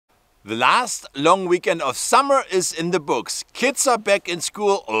The last long weekend of summer is in the books. Kids are back in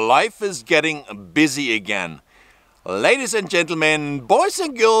school. Life is getting busy again. Ladies and gentlemen, boys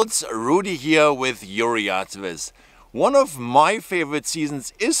and girls, Rudy here with your yard service. One of my favorite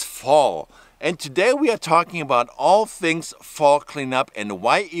seasons is fall. And today we are talking about all things fall cleanup and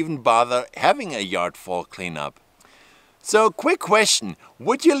why even bother having a yard fall cleanup. So, quick question.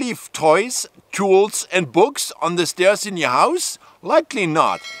 Would you leave toys, tools and books on the stairs in your house? Likely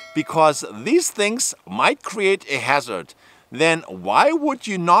not, because these things might create a hazard. Then why would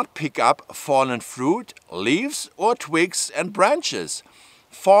you not pick up fallen fruit, leaves or twigs and branches?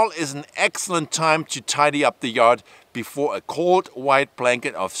 Fall is an excellent time to tidy up the yard before a cold white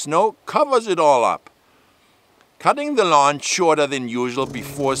blanket of snow covers it all up. Cutting the lawn shorter than usual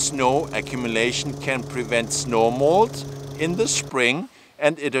before snow accumulation can prevent snow mold in the spring,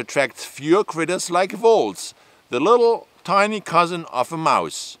 and it attracts fewer critters like voles, the little tiny cousin of a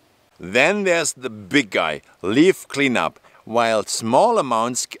mouse. Then there's the big guy, leaf cleanup. While small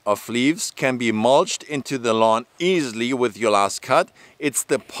amounts of leaves can be mulched into the lawn easily with your last cut, it's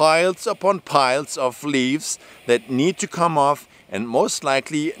the piles upon piles of leaves that need to come off and most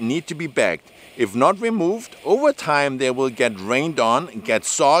likely need to be bagged. If not removed, over time they will get rained on, get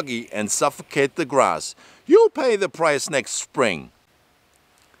soggy and suffocate the grass. You'll pay the price next spring.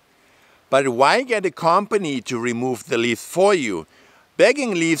 But why get a company to remove the leaves for you?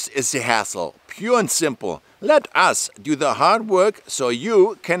 Bagging leaves is a hassle, pure and simple. Let us do the hard work so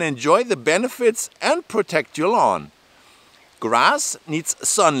you can enjoy the benefits and protect your lawn. Grass needs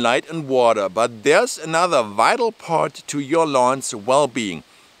sunlight and water, but there's another vital part to your lawn's well-being,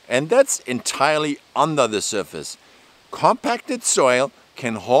 and that's entirely under the surface. Compacted soil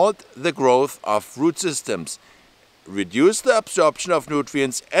can halt the growth of root systems, reduce the absorption of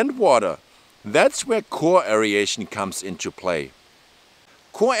nutrients and water. That's where core aeration comes into play.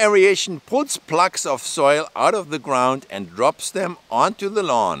 Core aeration pulls plugs of soil out of the ground and drops them onto the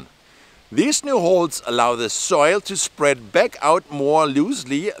lawn. These new holes allow the soil to spread back out more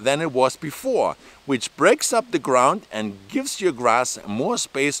loosely than it was before, which breaks up the ground and gives your grass more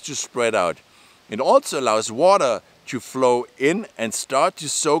space to spread out. It also allows water to flow in and start to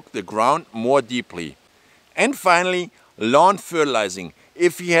soak the ground more deeply. And finally, lawn fertilizing.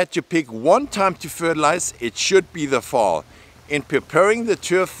 If you had to pick one time to fertilize, it should be the fall. In preparing the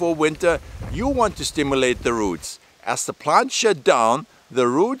turf for winter, you want to stimulate the roots. As the plants shut down, the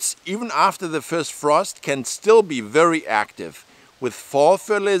roots, even after the first frost, can still be very active. With fall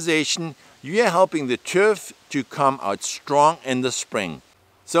fertilization, you are helping the turf to come out strong in the spring.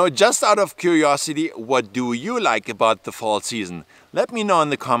 So just out of curiosity, what do you like about the fall season? Let me know in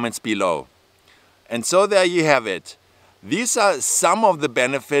the comments below. And so there you have it. These are some of the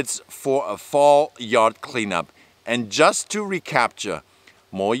benefits for a fall yard cleanup. And just to recapture,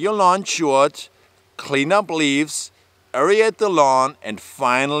 mow your lawn short, clean up leaves, aerate the lawn, and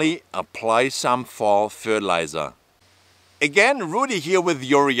finally apply some fall fertilizer. Again, Rudy here with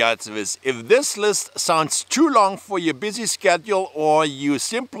your yard service. If this list sounds too long for your busy schedule or you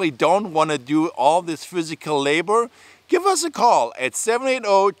simply don't want to do all this physical labor, give us a call at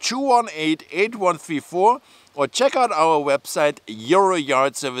 780-218-8134 or check out our website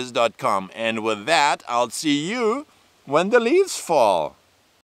eurayardservice.com. And with that, I'll see you when the leaves fall.